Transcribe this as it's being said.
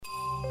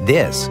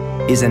This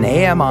is an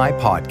AMI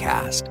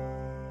podcast.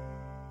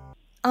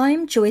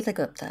 I'm Joeita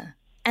Gupta,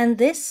 and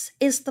this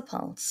is The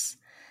Pulse.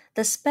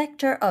 The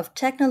specter of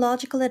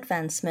technological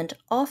advancement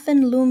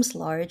often looms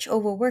large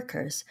over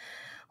workers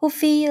who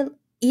feel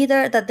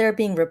either that they're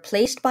being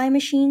replaced by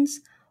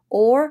machines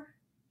or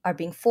are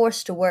being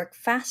forced to work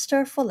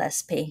faster for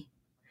less pay.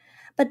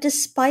 But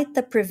despite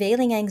the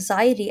prevailing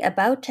anxiety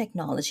about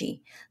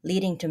technology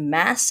leading to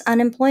mass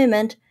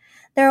unemployment,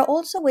 there are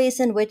also ways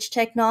in which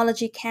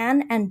technology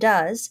can and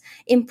does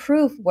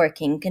improve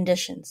working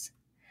conditions.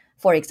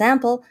 For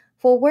example,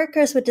 for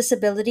workers with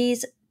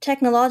disabilities,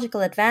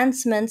 technological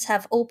advancements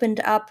have opened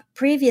up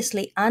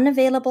previously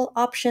unavailable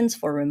options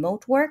for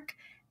remote work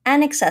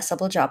and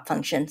accessible job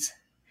functions.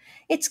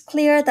 It's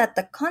clear that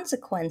the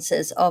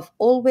consequences of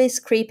always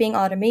creeping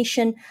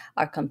automation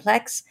are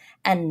complex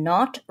and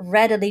not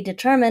readily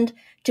determined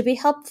to be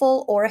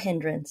helpful or a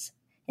hindrance.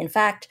 In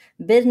fact,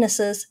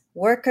 businesses,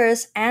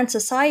 workers, and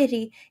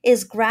society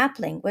is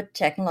grappling with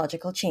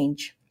technological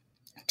change.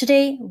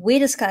 Today, we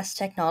discuss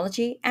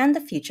technology and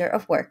the future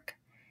of work.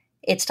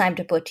 It's time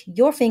to put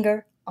your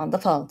finger on the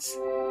pulse.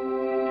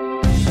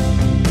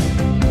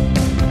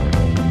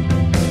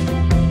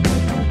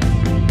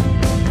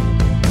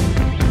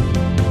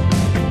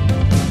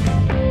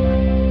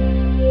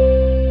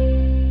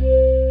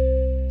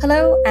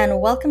 Hello,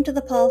 and welcome to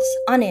The Pulse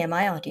on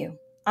AMI Audio.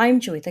 I'm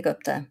Joeita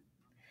Gupta.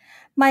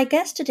 My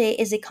guest today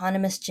is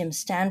economist Jim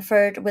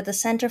Stanford with the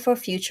Center for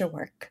Future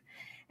Work.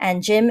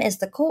 And Jim is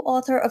the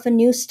co-author of a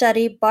new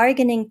study,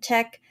 Bargaining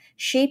Tech,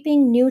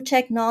 Shaping New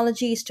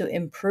Technologies to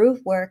Improve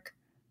Work,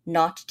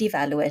 Not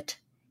Devalue It.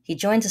 He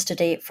joins us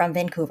today from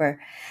Vancouver.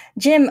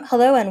 Jim,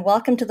 hello and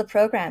welcome to the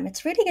program.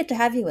 It's really good to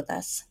have you with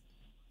us.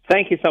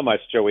 Thank you so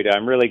much, Joeita.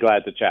 I'm really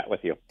glad to chat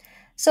with you.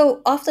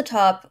 So, off the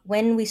top,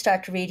 when we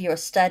start to read your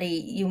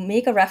study, you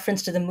make a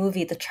reference to the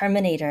movie The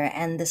Terminator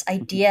and this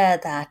idea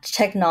that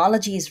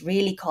technology is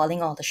really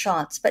calling all the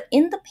shots. But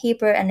in the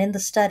paper and in the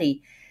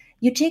study,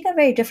 you take a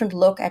very different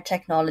look at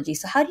technology.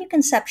 So, how do you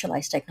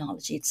conceptualize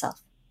technology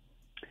itself?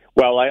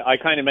 Well, I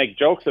kind of make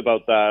jokes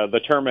about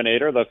the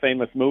Terminator, the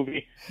famous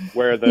movie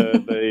where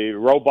the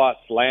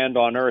robots land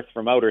on Earth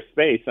from outer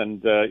space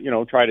and,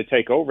 try to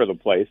take over the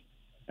place.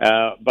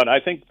 But I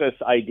think this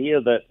idea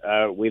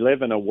that we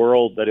live in a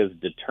world that is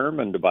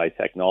determined by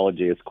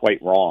technology is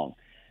quite wrong.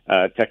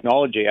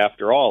 Technology,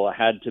 after all,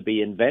 had to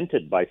be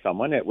invented by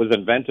someone. It was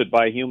invented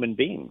by human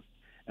beings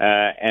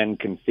and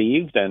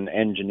conceived and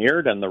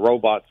engineered, and the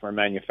robots were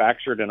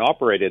manufactured and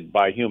operated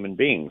by human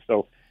beings.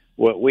 So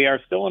we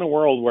are still in a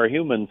world where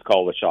humans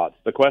call the shots.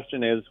 The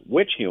question is,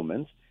 which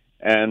humans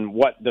and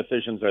what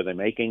decisions are they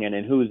making and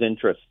in whose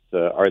interests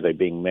are they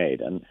being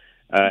made? And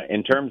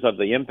in terms of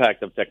the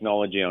impact of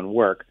technology on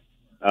work,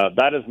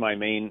 that is my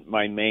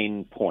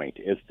main point,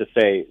 is to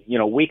say,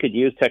 we could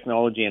use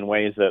technology in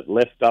ways that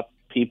lift up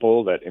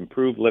people, that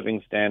improve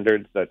living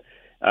standards, that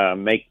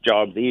make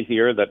jobs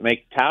easier, that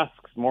make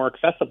tasks more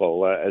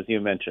accessible, as you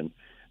mentioned.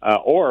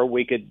 Or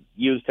we could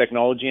use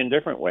technology in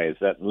different ways,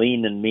 that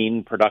lean and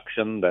mean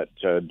production, that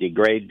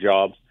degrade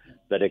jobs,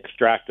 that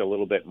extract a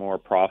little bit more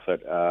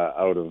profit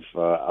out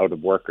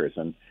of workers.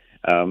 And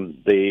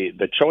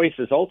the choice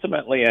is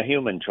ultimately a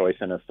human choice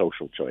and a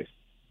social choice.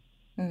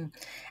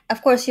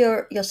 Of course,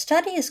 your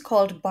study is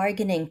called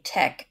Bargaining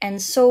Tech,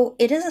 and so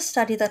it is a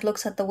study that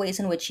looks at the ways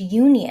in which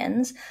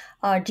unions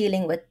are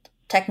dealing with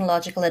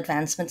technological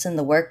advancements in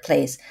the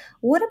workplace.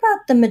 What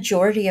about the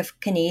majority of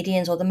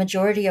Canadians or the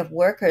majority of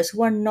workers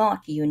who are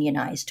not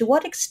unionized? To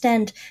what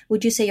extent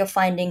would you say your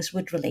findings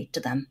would relate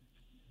to them?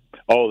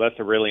 Oh, that's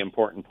a really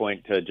important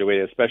point,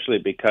 Joeita, especially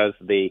because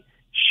the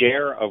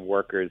share of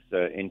workers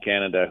in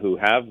Canada who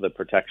have the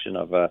protection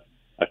of a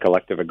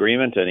collective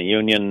agreement and a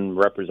union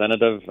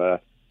representative,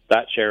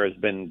 that share has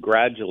been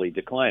gradually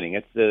declining.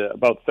 It's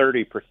about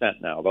 30%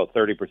 now. About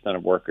 30%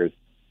 of workers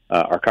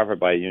are covered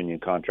by a union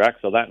contract.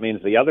 So that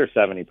means the other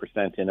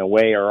 70%, in a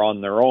way, are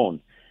on their own.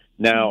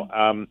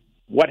 Now,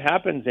 what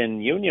happens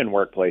in union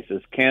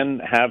workplaces can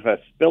have a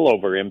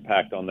spillover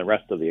impact on the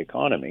rest of the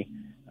economy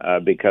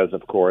because,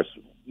 of course,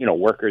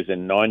 workers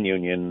in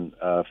non-union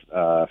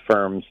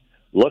firms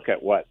look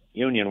at what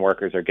union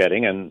workers are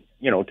getting and,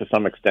 to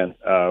some extent,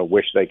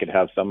 wish they could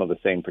have some of the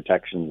same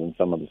protections and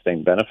some of the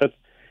same benefits.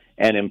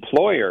 And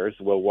employers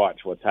will watch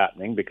what's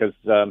happening because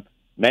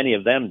many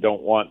of them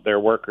don't want their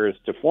workers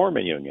to form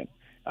a union.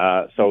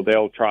 So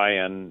they'll try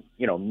and,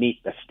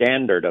 meet the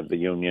standard of the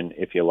union,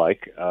 if you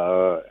like,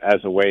 as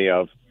a way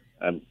of,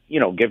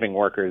 giving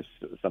workers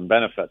some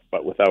benefits,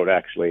 but without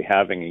actually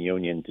having a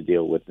union to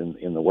deal with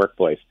in the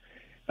workplace.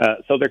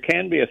 So there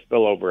can be a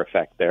spillover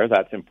effect there.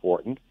 That's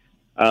important.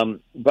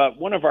 But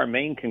one of our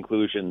main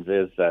conclusions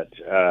is that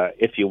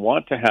if you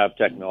want to have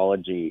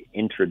technology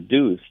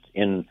introduced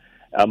in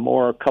a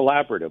more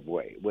collaborative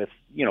way with,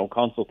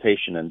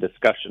 consultation and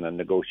discussion and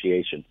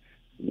negotiation,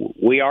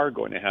 we are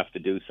going to have to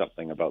do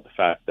something about the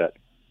fact that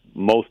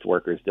most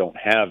workers don't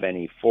have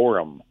any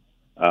forum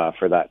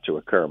for that to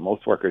occur.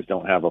 Most workers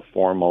don't have a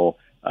formal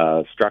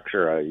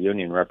structure, a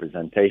union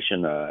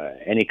representation,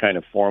 any kind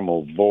of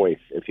formal voice,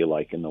 if you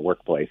like, in the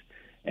workplace.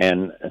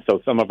 And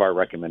so some of our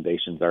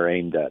recommendations are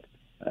aimed at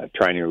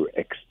trying to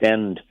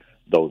extend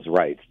those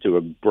rights to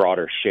a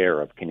broader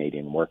share of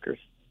Canadian workers.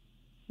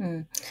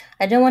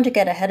 I don't want to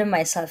get ahead of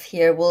myself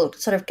here. We'll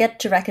sort of get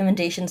to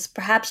recommendations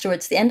perhaps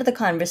towards the end of the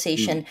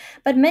conversation.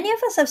 But many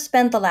of us have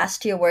spent the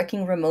last year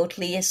working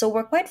remotely, so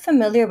we're quite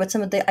familiar with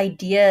some of the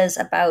ideas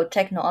about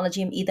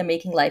technology either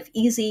making life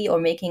easy or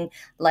making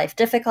life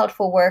difficult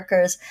for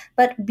workers.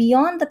 But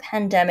beyond the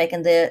pandemic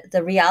and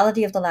the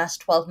reality of the last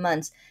 12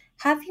 months,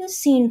 have you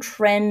seen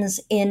trends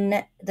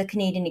in the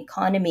Canadian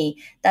economy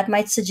that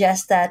might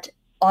suggest that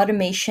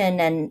automation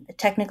and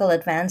technical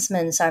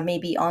advancements are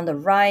maybe on the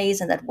rise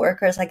and that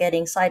workers are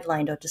getting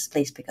sidelined or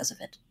displaced because of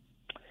it?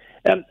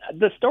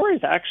 The story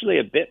is actually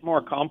a bit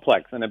more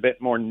complex and a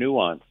bit more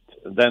nuanced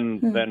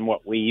than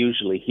what we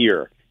usually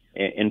hear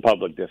in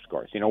public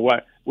discourse. You know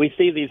what? We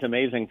see these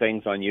amazing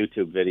things on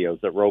YouTube videos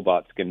that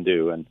robots can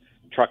do and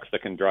trucks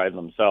that can drive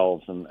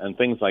themselves and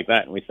things like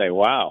that. And we say,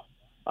 wow,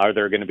 are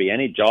there going to be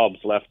any jobs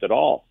left at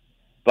all?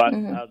 But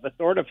the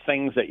sort of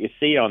things that you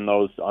see on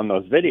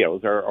those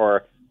videos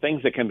or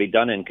things that can be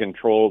done in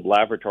controlled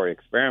laboratory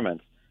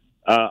experiments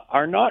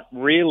are not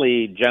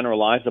really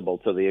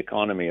generalizable to the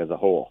economy as a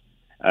whole.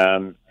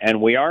 And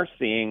we are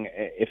seeing,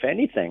 if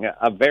anything,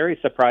 a very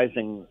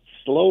surprising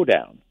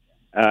slowdown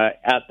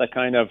at the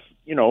kind of,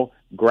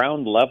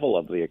 ground level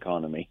of the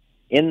economy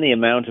in the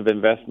amount of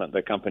investment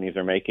that companies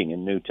are making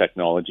in new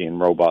technology and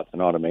robots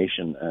and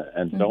automation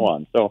and so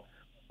on. So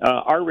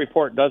our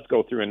report does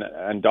go through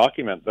and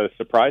document the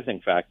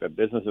surprising fact that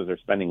businesses are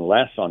spending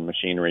less on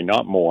machinery,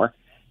 not more.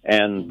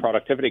 And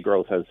productivity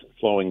growth is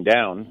slowing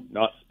down,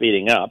 not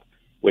speeding up,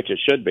 which it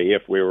should be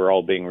if we were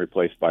all being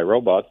replaced by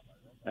robots.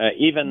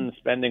 Even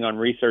spending on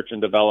research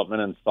and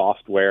development and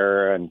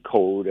software and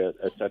code,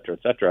 et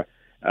cetera,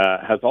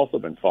 has also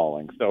been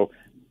falling. So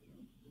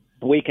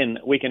we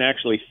can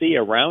actually see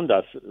around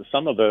us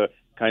some of the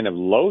kind of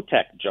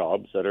low-tech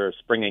jobs that are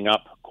springing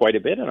up quite a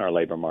bit in our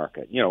labor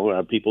market.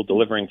 People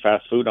delivering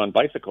fast food on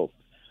bicycles.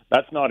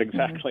 That's not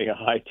exactly a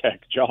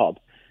high-tech job.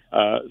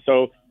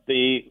 So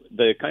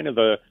the kind of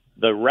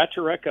the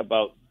rhetoric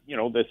about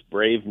this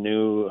brave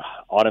new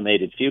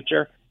automated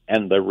future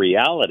and the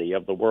reality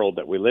of the world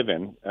that we live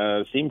in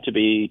seem to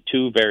be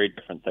two very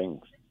different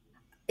things.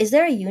 Is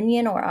there a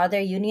union or are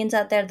there unions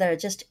out there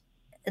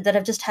that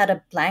have just had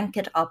a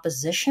blanket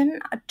opposition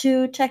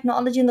to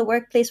technology in the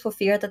workplace for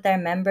fear that their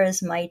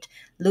members might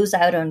lose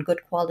out on good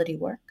quality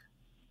work?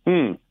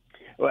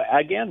 Well,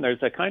 again,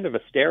 there's a kind of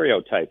a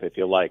stereotype, if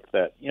you like,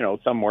 that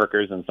some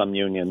workers and some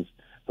unions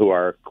who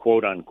are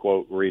quote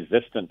unquote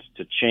resistant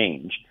to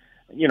change,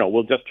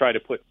 will just try to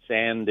put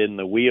sand in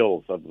the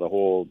wheels of the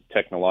whole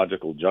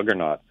technological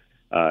juggernaut,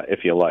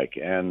 if you like.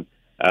 And,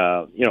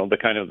 the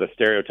kind of the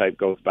stereotype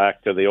goes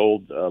back to the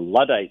old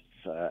Luddites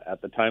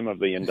at the time of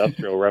the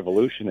Industrial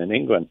Revolution in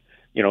England,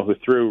 who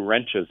threw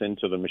wrenches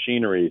into the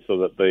machinery so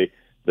that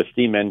the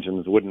steam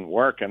engines wouldn't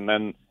work. And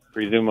then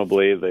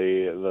presumably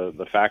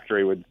the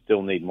factory would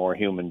still need more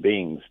human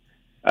beings.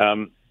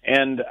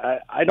 And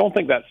I don't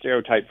think that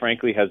stereotype,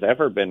 frankly, has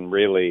ever been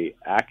really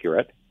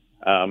accurate.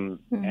 And,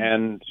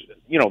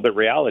 the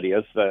reality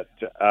is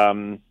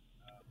that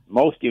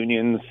most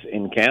unions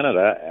in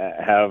Canada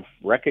have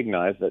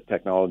recognized that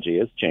technology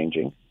is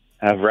changing,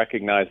 have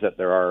recognized that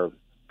there are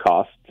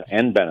costs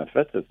and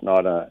benefits. It's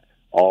not a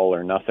all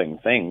or nothing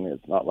thing.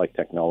 It's not like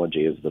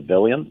technology is the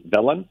villain.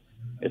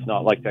 It's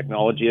not like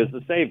technology is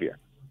the savior.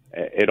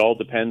 It all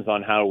depends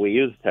on how we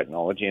use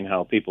technology and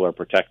how people are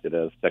protected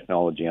as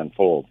technology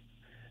unfolds.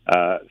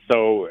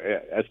 So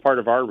as part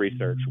of our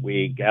research,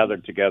 we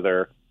gathered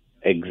together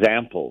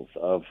examples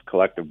of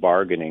collective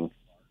bargaining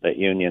that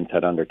unions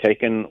had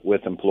undertaken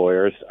with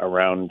employers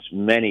around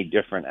many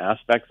different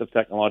aspects of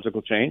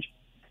technological change.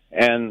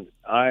 And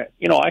I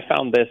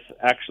found this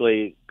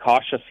actually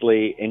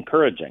cautiously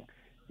encouraging.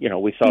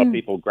 We saw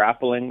people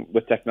grappling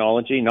with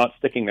technology, not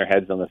sticking their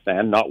heads in the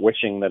sand, not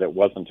wishing that it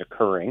wasn't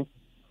occurring,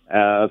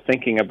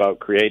 thinking about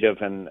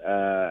creative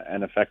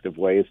and effective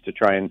ways to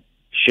try and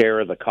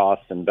share the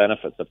costs and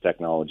benefits of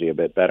technology a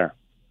bit better.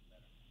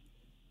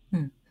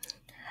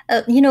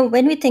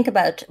 When we think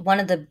about one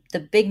of the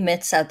big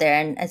myths out there,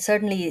 and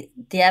certainly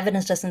the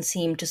evidence doesn't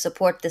seem to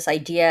support this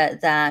idea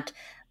that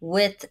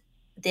with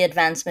the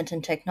advancement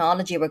in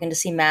technology, we're going to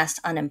see mass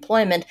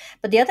unemployment.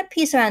 But the other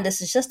piece around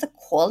this is just the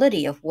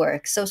quality of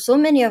work. So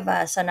many of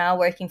us are now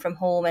working from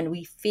home and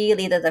we feel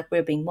either that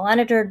we're being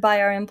monitored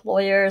by our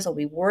employers or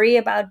we worry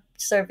about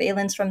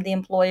surveillance from the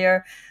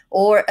employer,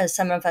 or as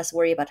some of us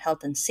worry about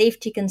health and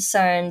safety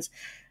concerns.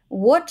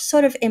 What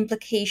sort of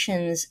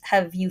implications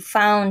have you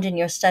found in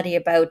your study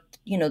about,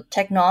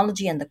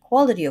 technology and the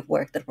quality of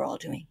work that we're all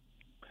doing?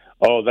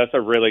 Oh, that's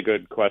a really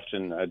good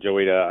question,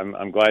 Joita.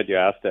 I'm glad you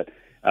asked it.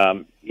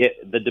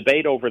 The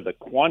debate over the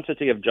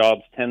quantity of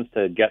jobs tends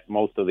to get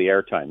most of the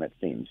airtime, it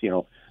seems.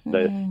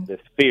 This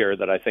fear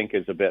that I think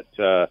is a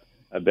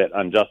bit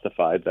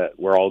unjustified that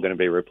we're all going to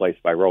be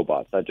replaced by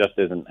robots. That just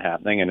isn't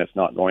happening, and it's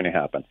not going to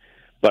happen.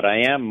 But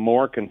I am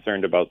more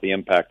concerned about the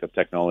impact of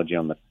technology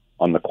on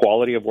the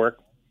quality of work.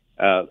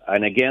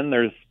 And again,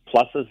 there's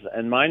pluses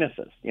and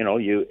minuses.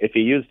 If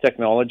you use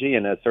technology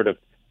in a sort of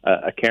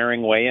a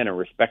caring way and a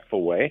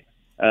respectful way,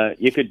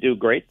 you could do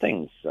great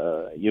things.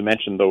 You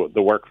mentioned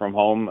the work from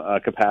home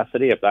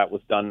capacity. If that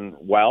was done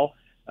well,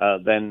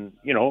 then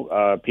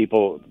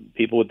people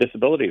with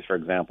disabilities, for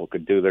example,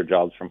 could do their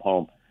jobs from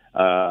home.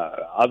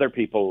 Other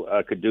people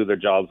could do their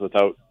jobs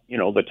without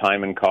the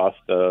time and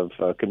cost of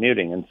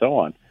commuting and so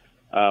on.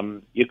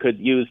 You could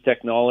use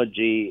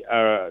technology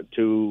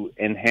to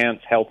enhance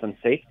health and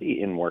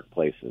safety in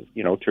workplaces,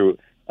 to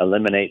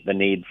eliminate the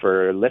need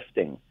for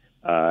lifting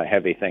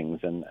heavy things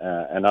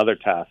and other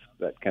tasks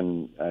that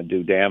can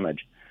do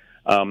damage.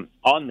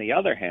 On the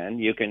other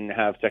hand, you can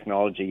have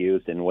technology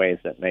used in ways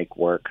that make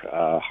work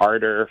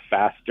harder,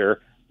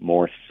 faster,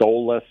 more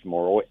soulless,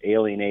 more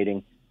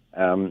alienating,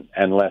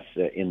 and less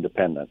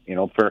independent.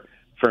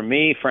 For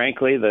me,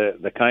 frankly,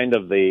 the kind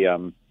of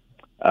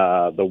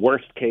the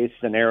worst case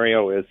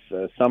scenario is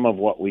some of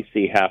what we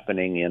see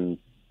happening in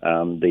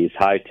these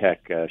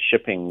high-tech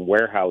shipping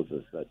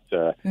warehouses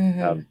that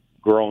have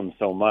grown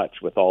so much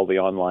with all the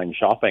online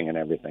shopping and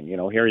everything.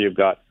 Here you've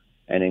got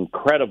an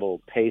incredible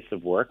pace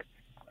of work,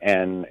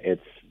 and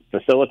it's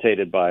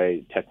facilitated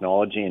by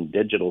technology and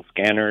digital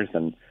scanners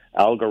and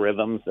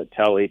algorithms that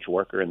tell each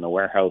worker in the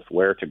warehouse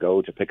where to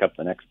go to pick up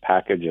the next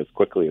package as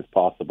quickly as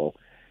possible.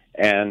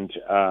 And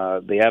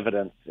the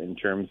evidence in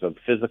terms of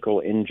physical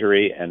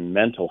injury and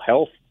mental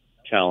health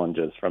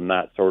challenges from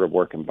that sort of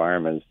work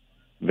environment is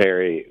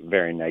very,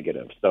 very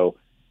negative. So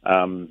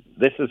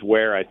this is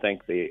where I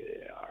think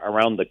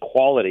around the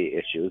quality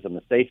issues and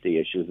the safety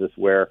issues is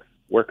where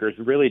workers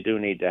really do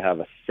need to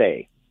have a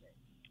say.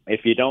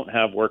 If you don't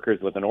have workers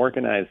with an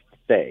organized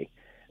say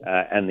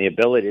and the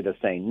ability to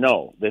say,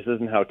 no, this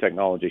isn't how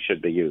technology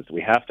should be used.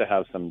 We have to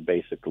have some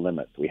basic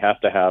limits. We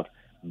have to have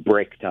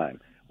break time.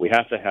 We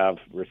have to have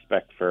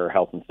respect for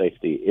health and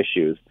safety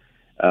issues.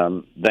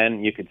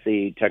 Then you could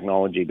see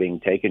technology being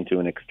taken to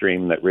an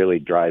extreme that really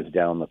drives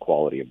down the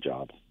quality of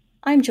jobs.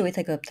 I'm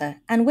Joeita Gupta,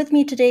 and with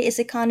me today is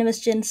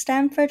economist Jim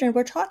Stamford, and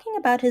we're talking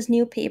about his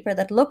new paper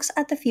that looks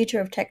at the future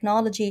of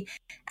technology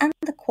and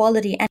the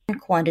quality and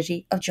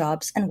quantity of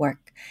jobs and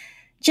work.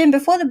 Jim,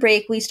 before the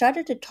break, we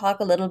started to talk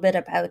a little bit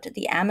about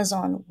the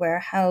Amazon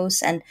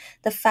warehouse and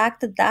the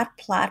fact that that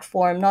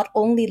platform not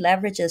only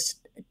leverages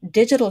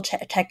digital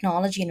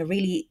technology in a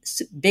really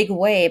big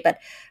way, but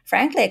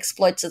frankly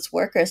exploits its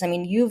workers. I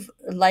mean, you've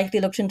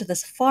likely looked into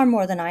this far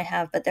more than I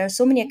have, but there are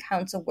so many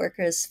accounts of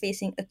workers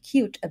facing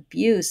acute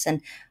abuse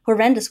and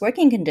horrendous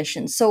working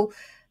conditions. So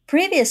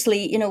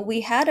previously,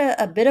 we had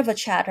a bit of a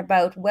chat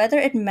about whether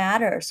it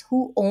matters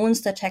who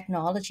owns the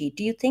technology.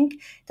 Do you think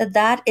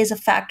that is a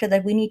factor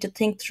that we need to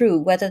think through,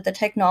 whether the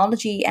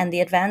technology and the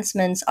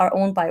advancements are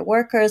owned by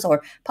workers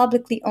or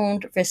publicly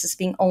owned versus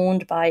being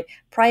owned by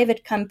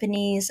private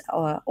companies,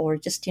 or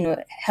just,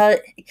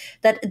 that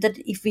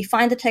if we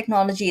find the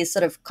technology is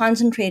sort of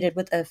concentrated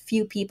with a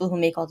few people who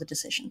make all the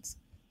decisions?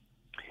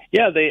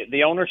 Yeah,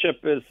 the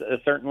ownership is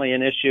certainly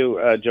an issue,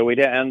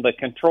 Joeita, and the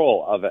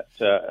control of it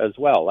as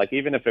well. Like,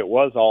 even if it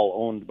was all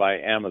owned by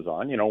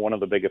Amazon, one of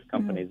the biggest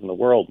companies in the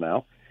world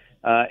now,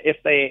 if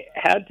they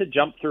had to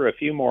jump through a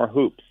few more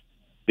hoops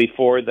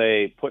before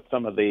they put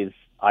some of these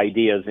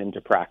ideas into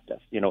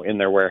practice, in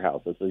their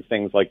warehouses, these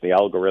things like the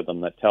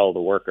algorithm that tell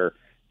the worker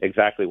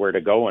exactly where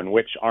to go and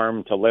which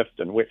arm to lift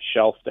and which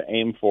shelf to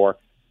aim for,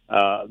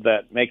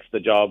 that makes the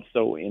job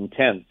so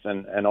intense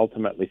and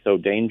ultimately so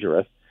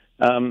dangerous.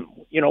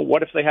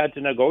 What if they had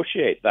to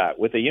negotiate that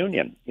with a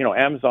union?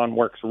 Amazon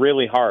works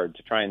really hard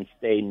to try and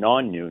stay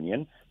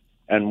non-union.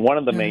 And one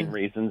of the main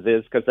reasons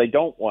is because they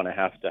don't want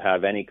to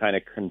have any kind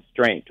of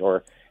constraint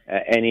or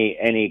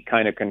any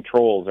kind of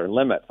controls or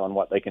limits on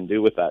what they can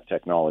do with that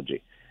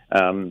technology.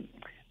 The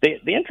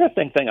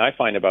interesting thing I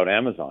find about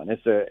Amazon is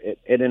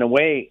it in a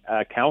way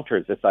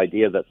counters this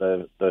idea that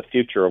the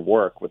future of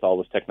work with all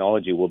this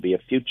technology will be a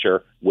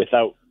future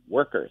without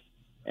workers.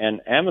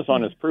 And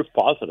Amazon is proof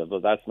positive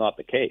that that's not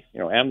the case.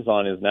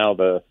 Amazon is now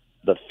the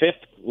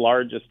fifth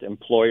largest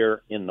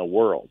employer in the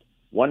world,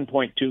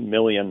 1.2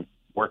 million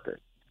workers.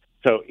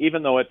 So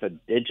even though it's a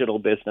digital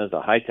business,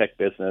 a high-tech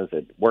business,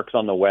 it works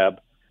on the web,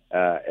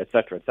 et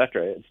cetera,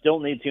 it still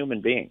needs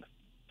human beings.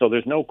 So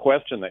there's no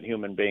question that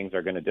human beings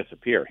are going to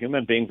disappear.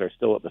 Human beings are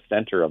still at the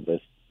center of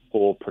this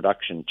whole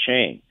production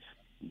chain.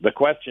 The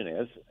question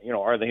is,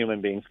 are the human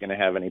beings going to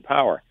have any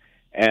power?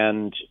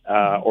 And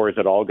or is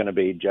it all going to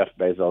be Jeff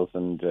Bezos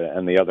and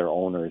the other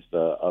owners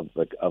of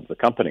the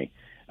company?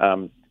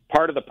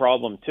 Part of the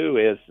problem too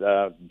is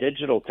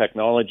digital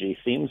technology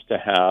seems to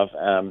have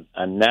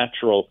a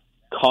natural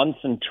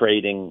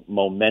concentrating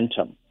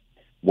momentum.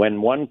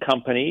 When one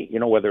company,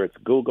 whether it's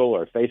Google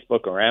or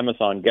Facebook or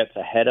Amazon, gets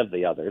ahead of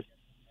the others,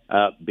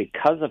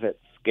 because of its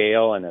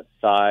scale and its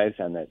size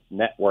and its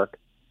network,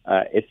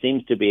 it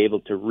seems to be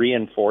able to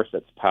reinforce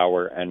its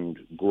power and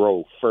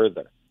grow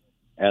further.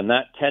 And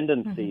that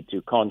tendency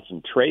to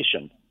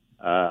concentration,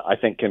 I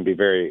think, can be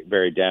very,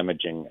 very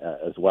damaging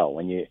as well.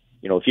 When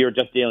if you're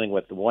just dealing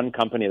with one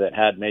company that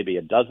had maybe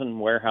a dozen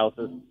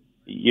warehouses,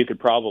 you could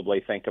probably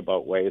think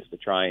about ways to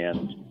try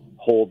and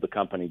hold the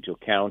company to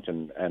account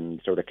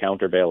and sort of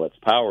countervail its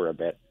power a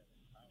bit.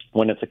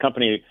 When it's a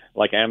company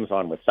like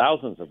Amazon with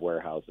thousands of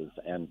warehouses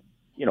and,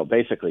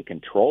 basically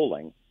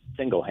controlling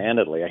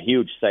single-handedly a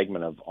huge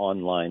segment of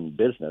online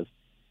business,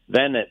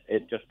 then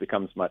it just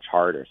becomes much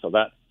harder. So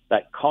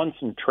that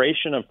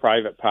concentration of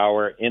private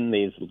power in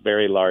these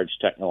very large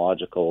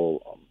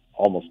technological,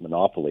 almost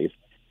monopolies,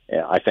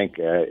 I think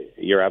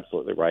you're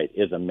absolutely right,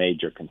 is a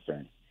major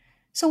concern.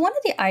 So one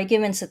of the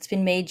arguments that's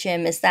been made,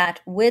 Jim, is that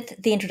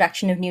with the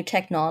introduction of new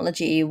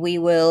technology, we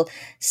will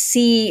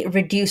see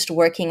reduced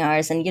working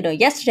hours. And,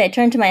 yesterday I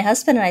turned to my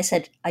husband and I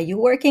said, "Are you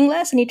working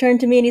less?" And he turned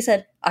to me and he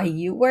said, "Are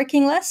you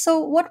working less?" So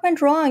what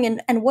went wrong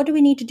and what do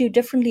we need to do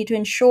differently to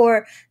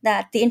ensure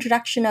that the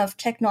introduction of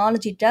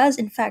technology does,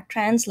 in fact,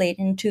 translate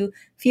into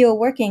fewer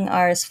working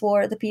hours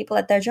for the people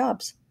at their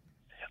jobs?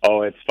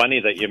 Oh, it's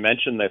funny that you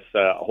mentioned this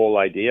whole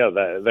idea.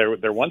 That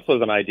there once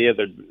was an idea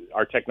that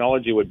our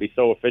technology would be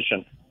so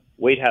efficient,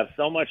 we'd have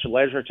so much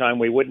leisure time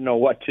we wouldn't know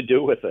what to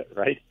do with it,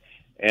 right?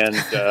 And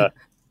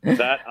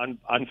that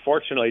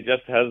unfortunately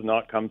just has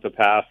not come to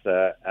pass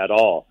at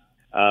all.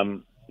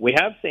 We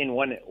have seen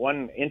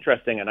one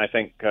interesting and I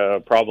think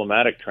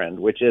problematic trend,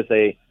 which is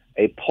a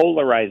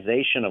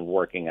polarization of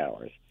working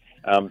hours.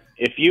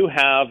 If you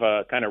have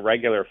a kind of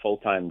regular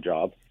full-time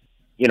job,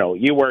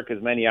 you work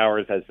as many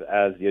hours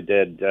as you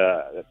did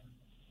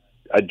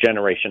a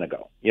generation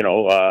ago.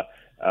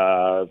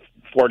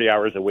 40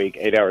 hours a week,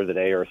 8 hours a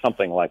day, or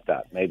something like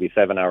that. Maybe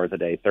 7 hours a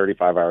day,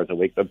 35 hours a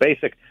week. The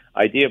basic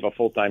idea of a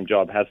full-time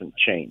job hasn't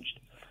changed.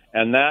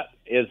 And that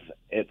is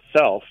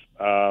itself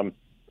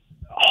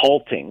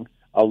halting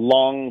a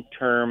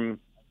long-term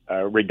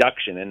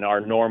reduction in our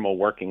normal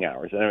working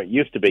hours. And it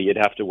used to be you'd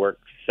have to work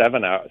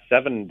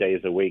 7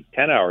 days a week,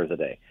 10 hours a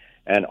day.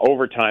 And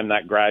over time,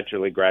 that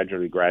gradually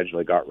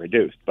got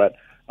reduced. But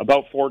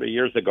about 40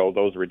 years ago,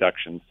 those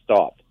reductions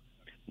stopped.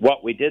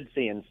 What we did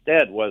see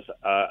instead was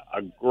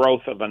a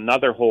growth of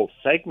another whole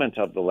segment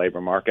of the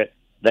labor market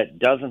that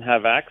doesn't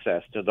have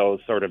access to those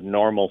sort of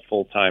normal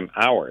full-time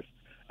hours.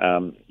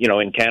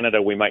 In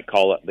Canada, we might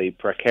call it the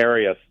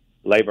precarious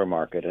labor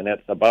market, and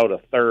it's about a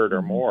third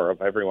or more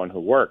of everyone who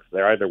works.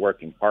 They're either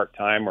working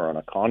part-time or on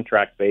a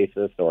contract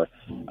basis or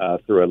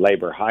through a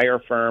labor hire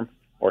firm,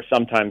 or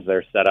sometimes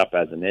they're set up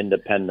as an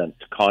independent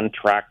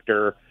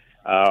contractor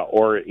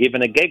or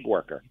even a gig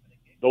worker.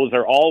 Those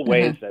are all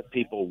ways that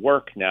people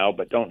work now,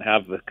 but don't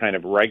have the kind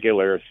of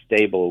regular,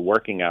 stable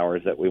working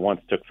hours that we once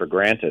took for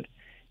granted.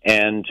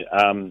 And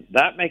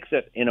that makes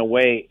it, in a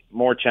way,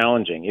 more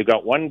challenging. You've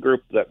got one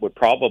group that would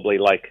probably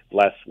like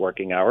less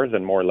working hours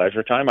and more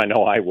leisure time. I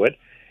know I would.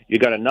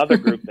 You've got another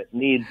group that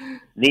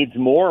needs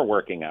more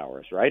working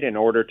hours, right, in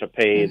order to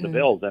pay the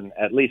bills and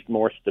at least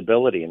more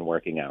stability in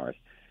working hours.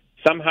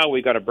 Somehow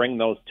we've got to bring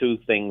those two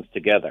things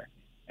together.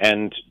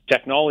 And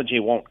technology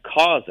won't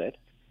cause it.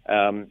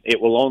 It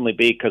will only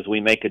be because we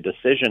make a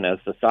decision as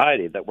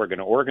society that we're going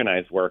to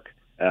organize work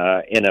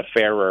in a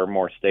fairer,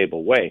 more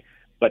stable way.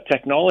 But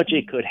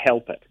technology could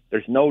help it.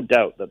 There's no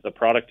doubt that the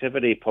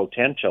productivity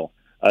potential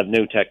of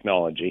new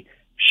technology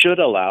should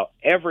allow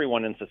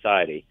everyone in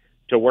society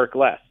to work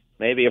less,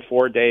 maybe a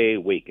 4-day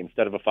week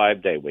instead of a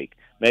 5-day week,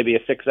 maybe a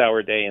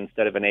 6-hour day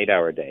instead of an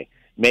 8-hour day,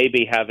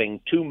 maybe having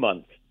 2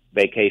 months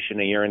vacation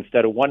a year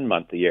instead of 1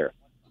 month a year.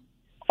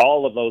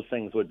 All of those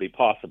things would be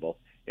possible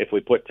if we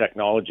put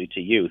technology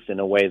to use in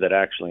a way that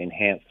actually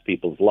enhanced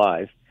people's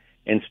lives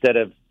instead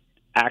of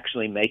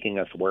actually making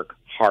us work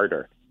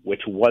harder,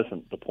 which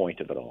wasn't the point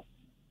of it all.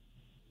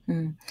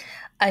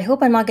 I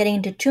hope I'm not getting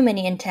into too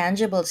many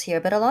intangibles here,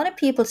 but a lot of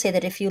people say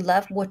that if you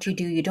love what you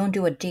do, you don't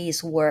do a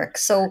day's work.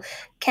 So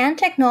can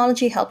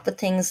technology help with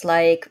things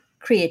like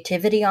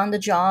creativity on the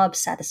job,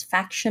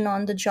 satisfaction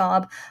on the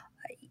job?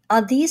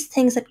 Are these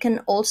things that can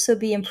also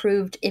be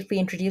improved if we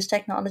introduce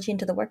technology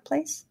into the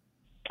workplace?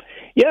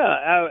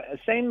 Yeah,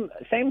 same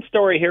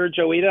story here,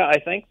 Joita. I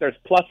think there's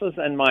pluses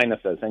and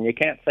minuses, and you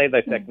can't say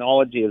that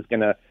technology is going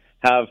to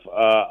have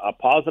a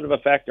positive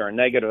effect or a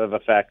negative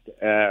effect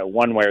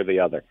one way or the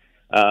other.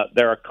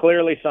 There are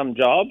clearly some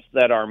jobs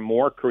that are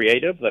more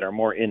creative, that are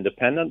more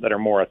independent, that are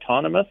more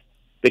autonomous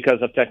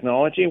because of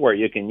technology, where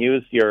you can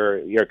use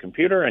your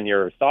computer and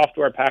your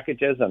software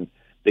packages and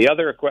the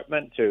other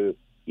equipment to,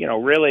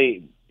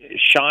 really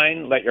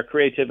shine, let your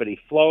creativity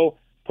flow,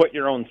 put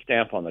your own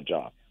stamp on the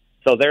job.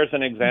 So there's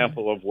an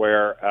example of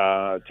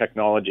where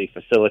technology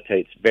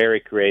facilitates very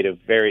creative,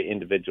 very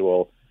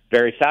individual,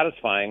 very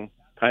satisfying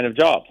kind of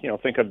jobs.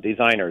 Think of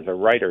designers or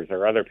writers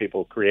or other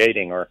people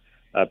creating or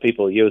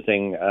people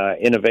using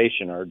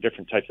innovation or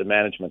different types of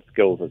management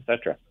skills,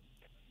 etc.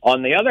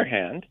 On the other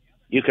hand,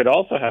 you could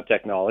also have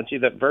technology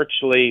that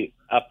virtually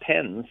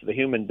appends the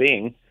human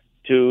being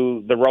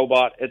to the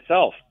robot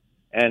itself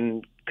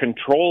and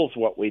controls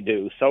what we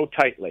do so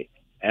tightly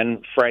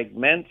and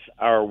fragments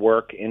our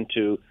work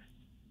into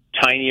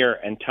tinier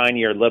and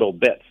tinier little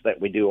bits that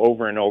we do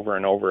over and over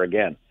and over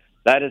again.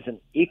 That is an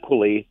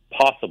equally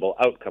possible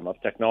outcome of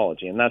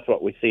technology, and that's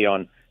what we see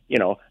on,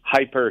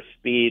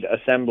 hyper-speed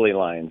assembly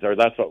lines, or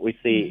that's what we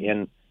see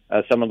in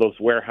some of those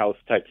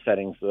warehouse-type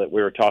settings that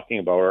we were talking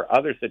about, or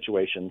other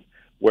situations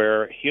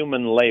where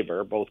human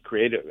labor, both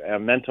creative,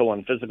 mental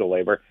and physical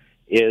labor,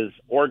 is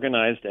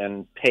organized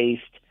and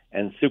paced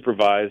and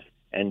supervised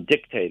and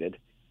dictated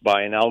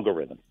by an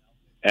algorithm.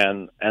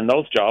 And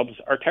those jobs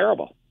are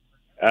terrible.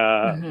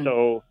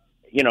 So,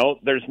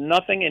 there's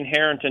nothing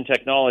inherent in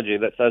technology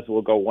that says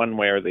we'll go one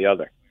way or the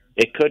other.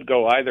 It could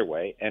go either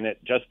way, and it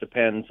just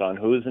depends on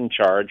who's in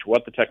charge,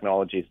 what the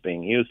technology is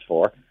being used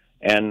for,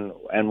 and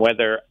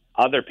whether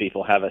other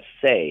people have a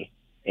say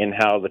in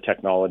how the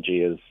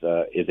technology is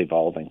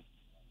evolving.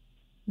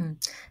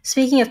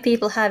 Speaking of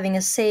people having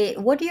a say,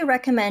 what do you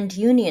recommend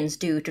unions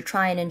do to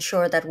try and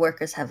ensure that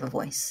workers have a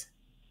voice?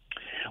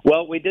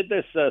 Well, we did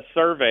this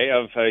survey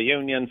of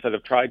unions that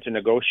have tried to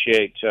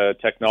negotiate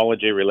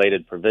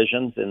technology-related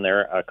provisions in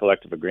their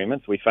collective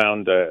agreements. We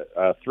found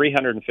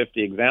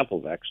 350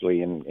 examples,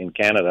 actually, in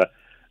Canada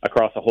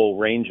across a whole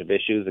range of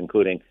issues,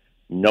 including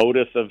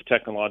notice of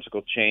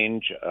technological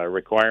change,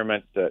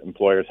 requirement that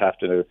employers have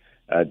to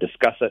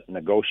discuss it,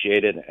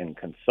 negotiate it, and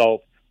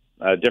consult,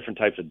 different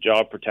types of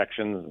job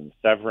protections and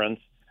severance,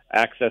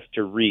 access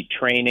to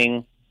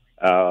retraining,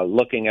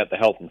 looking at the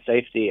health and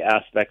safety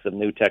aspects of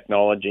new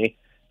technology.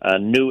 A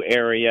new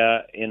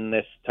area in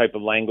this type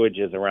of language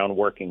is around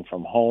working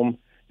from home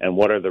and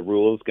what are the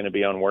rules going to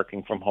be on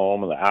working from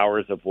home, the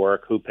hours of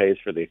work, who pays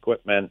for the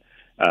equipment,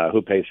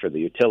 who pays for the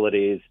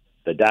utilities,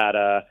 the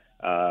data,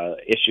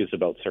 issues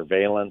about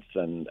surveillance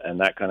and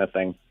that kind of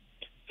thing.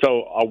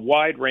 So a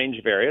wide range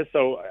of areas.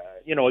 So,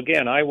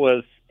 again, I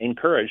was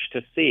encouraged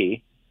to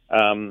see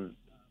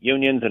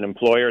unions and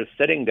employers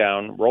sitting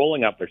down,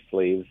 rolling up their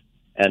sleeves,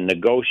 and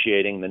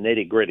negotiating the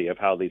nitty-gritty of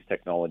how these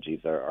technologies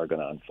are going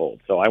to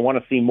unfold. So I want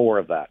to see more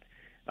of that.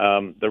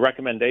 The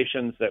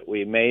recommendations that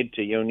we made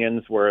to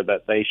unions were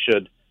that they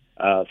should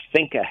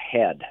think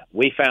ahead.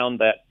 We found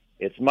that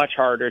it's much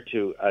harder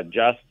to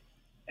adjust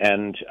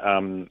and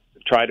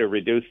try to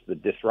reduce the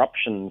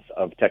disruptions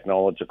of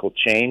technological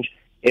change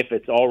if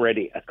it's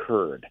already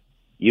occurred.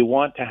 You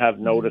want to have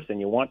notice and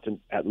you want to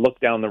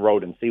look down the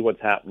road and see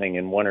what's happening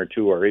in 1 or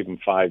 2 or even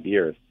 5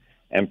 years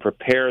and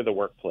prepare the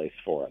workplace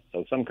for it.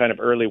 So some kind of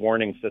early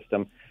warning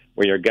system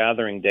where you're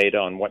gathering data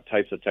on what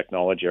types of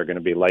technology are going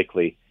to be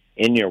likely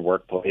in your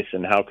workplace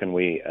and how can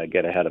we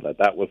get ahead of it.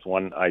 That was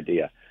one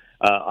idea.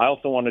 I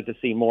also wanted to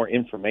see more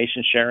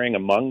information sharing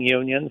among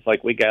unions.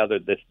 Like we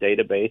gathered this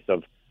database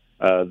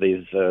of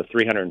these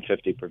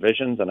 350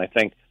 provisions, and I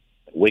think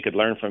we could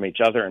learn from each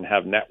other and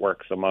have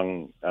networks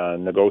among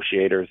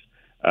negotiators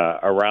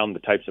around the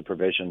types of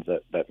provisions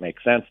that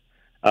make sense.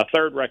 A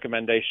third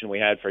recommendation we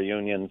had for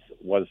unions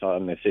was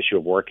on this issue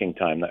of working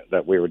time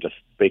that we were just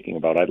speaking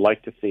about. I'd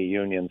like to see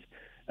unions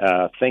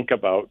think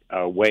about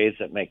ways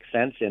that make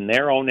sense in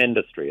their own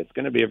industry. It's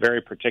going to be a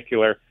very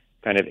particular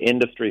kind of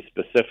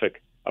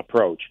industry-specific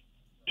approach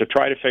to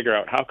try to figure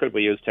out how could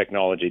we use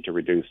technology to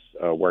reduce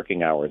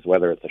working hours,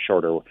 whether it's a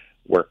shorter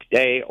work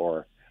day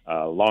or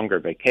longer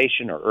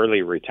vacation or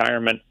early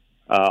retirement,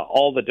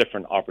 all the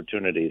different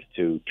opportunities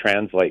to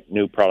translate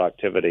new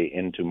productivity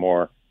into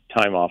more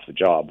time off the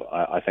job,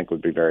 I think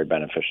would be very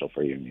beneficial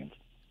for unions.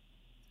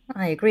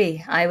 I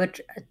agree. I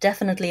would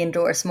definitely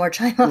endorse more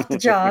time off the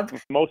job.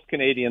 Most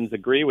Canadians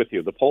agree with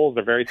you. The polls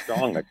are very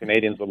strong that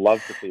Canadians would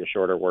love to see a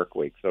shorter work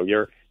week. So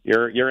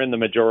you're in the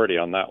majority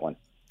on that one.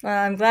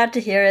 I'm glad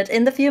to hear it.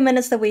 In the few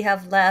minutes that we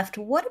have left,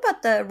 what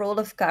about the role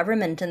of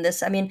government in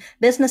this? I mean,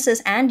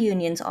 businesses and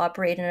unions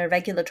operate in a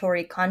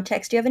regulatory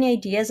context. Do you have any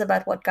ideas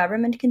about what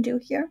government can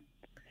do here?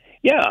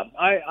 Yeah,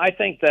 I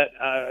think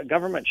that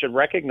government should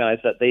recognize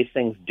that these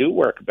things do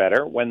work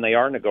better when they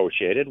are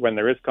negotiated, when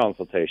there is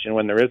consultation,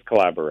 when there is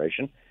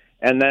collaboration,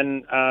 and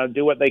then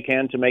do what they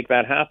can to make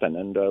that happen.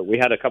 And we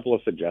had a couple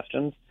of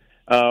suggestions.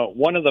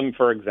 One of them,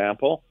 for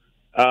example,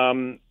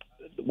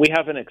 we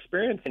have an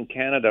experience in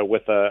Canada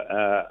with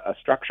a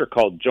structure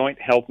called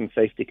Joint Health and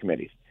Safety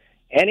Committees.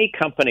 Any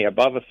company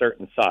above a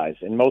certain size,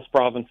 in most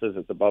provinces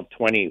it's above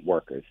 20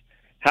 workers,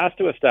 has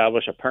to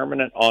establish a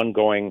permanent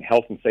ongoing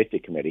health and safety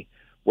committee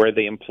where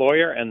the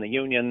employer and the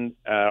union,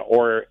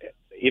 or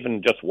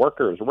even just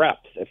workers'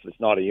 reps, if it's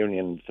not a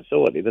union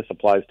facility, this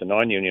applies to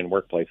non-union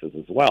workplaces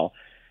as well,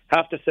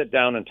 have to sit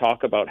down and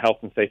talk about health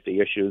and safety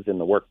issues in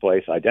the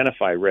workplace,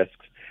 identify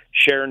risks,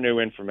 share new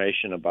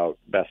information about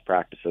best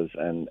practices,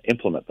 and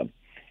implement them.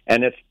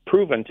 And it's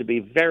proven to be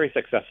very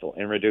successful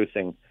in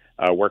reducing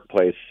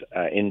workplace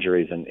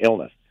injuries and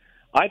illness.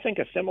 I think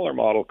a similar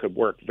model could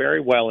work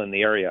very well in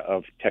the area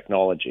of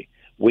technology.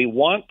 We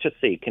want to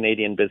see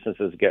Canadian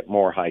businesses get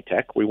more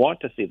high-tech. We want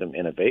to see them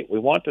innovate. We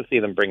want to see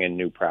them bring in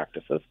new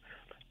practices.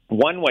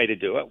 One way to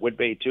do it would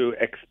be to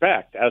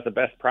expect, as a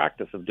best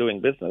practice of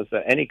doing business,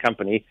 that any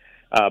company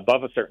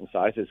above a certain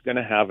size is going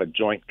to have a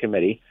joint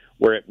committee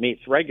where it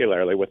meets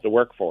regularly with the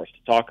workforce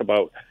to talk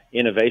about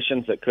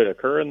innovations that could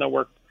occur in the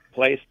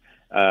workplace,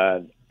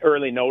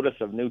 early notice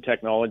of new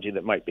technology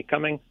that might be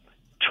coming,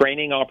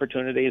 training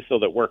opportunities so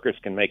that workers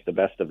can make the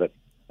best of it,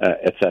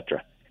 et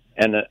cetera.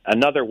 And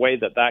another way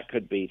that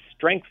could be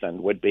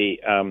strengthened would be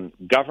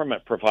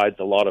government provides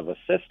a lot of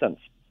assistance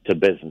to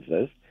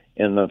businesses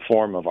in the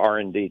form of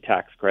R&D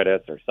tax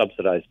credits or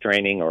subsidized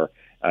training or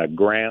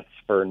grants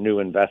for new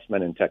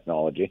investment in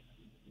technology.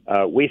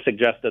 We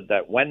suggested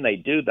that when they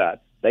do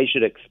that, they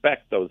should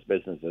expect those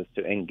businesses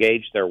to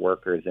engage their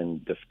workers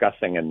in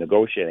discussing and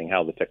negotiating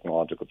how the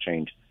technological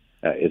change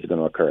is going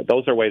to occur.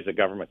 Those are ways the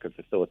government could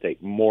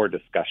facilitate more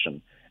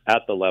discussion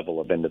at the level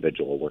of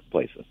individual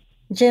workplaces.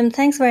 Jim,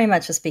 thanks very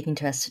much for speaking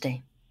to us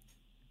today.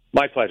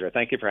 My pleasure.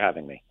 Thank you for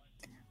having me.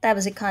 That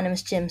was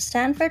economist Jim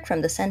Stanford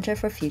from the Centre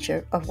for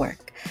Future of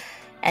Work.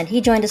 And he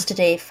joined us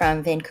today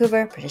from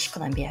Vancouver, British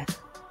Columbia.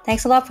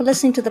 Thanks a lot for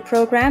listening to the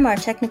program. Our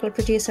technical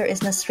producer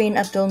is Nasreen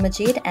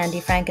Abdul-Majid. Andy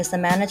Frank is the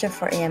manager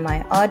for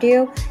AMI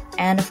Audio.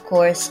 And of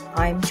course,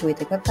 I'm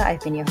Joeita Gupta.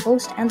 I've been your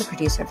host and the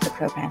producer of the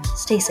program.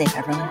 Stay safe,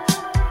 everyone.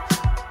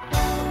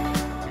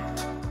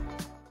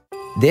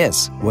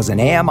 This was an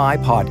AMI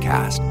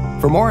podcast.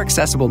 For more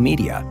accessible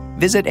media,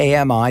 visit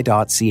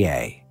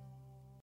ami.ca.